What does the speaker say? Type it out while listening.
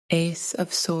Ace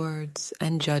of Swords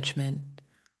and Judgment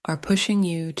are pushing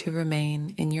you to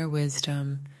remain in your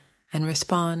wisdom and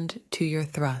respond to your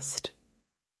thrust.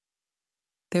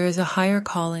 There is a higher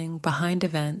calling behind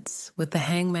events with the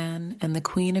Hangman and the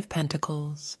Queen of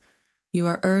Pentacles. You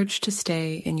are urged to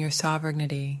stay in your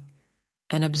sovereignty,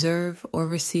 and observe or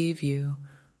receive you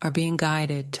are being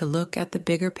guided to look at the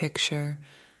bigger picture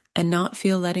and not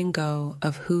feel letting go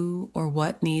of who or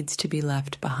what needs to be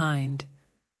left behind.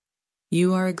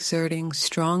 You are exerting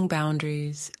strong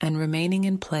boundaries and remaining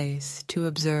in place to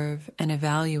observe and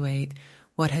evaluate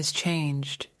what has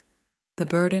changed. The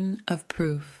burden of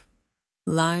proof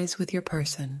lies with your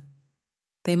person.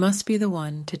 They must be the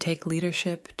one to take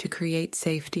leadership to create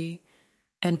safety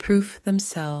and proof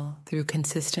themselves through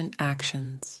consistent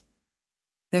actions.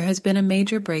 There has been a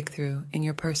major breakthrough in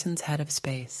your person's head of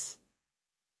space.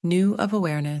 New of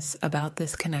awareness about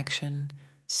this connection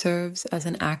serves as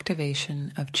an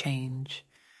activation of change.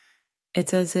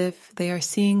 It's as if they are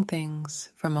seeing things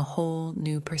from a whole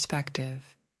new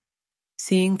perspective,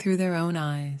 seeing through their own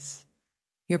eyes.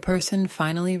 Your person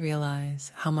finally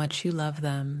realize how much you love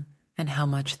them and how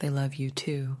much they love you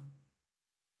too.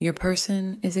 Your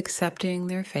person is accepting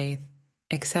their faith,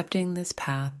 accepting this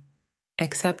path,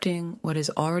 accepting what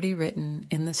is already written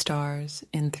in the stars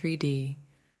in 3D.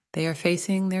 They are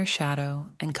facing their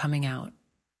shadow and coming out.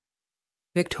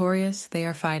 Victorious, they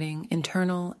are fighting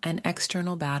internal and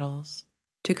external battles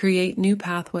to create new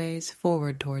pathways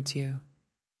forward towards you.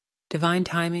 Divine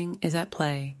timing is at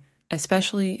play,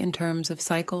 especially in terms of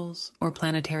cycles or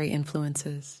planetary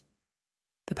influences.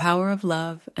 The power of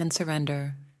love and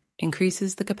surrender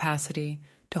increases the capacity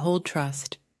to hold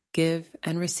trust, give,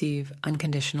 and receive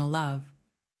unconditional love.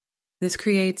 This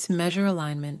creates measure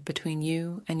alignment between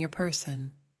you and your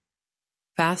person.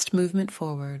 Fast movement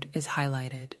forward is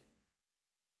highlighted.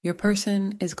 Your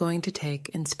person is going to take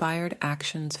inspired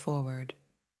actions forward.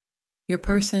 Your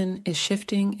person is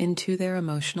shifting into their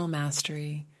emotional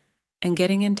mastery and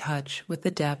getting in touch with the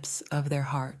depths of their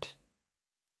heart.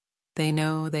 They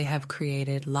know they have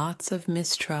created lots of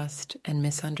mistrust and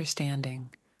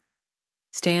misunderstanding.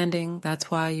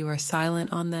 That's why you are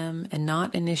silent on them and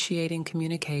not initiating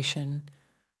communication,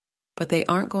 but they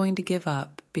aren't going to give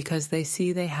up because they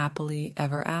see they happily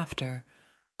ever after,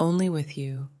 only with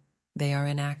you. They are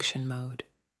in action mode.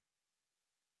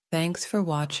 Thanks for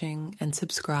watching and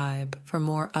subscribe for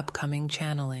more upcoming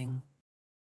channeling.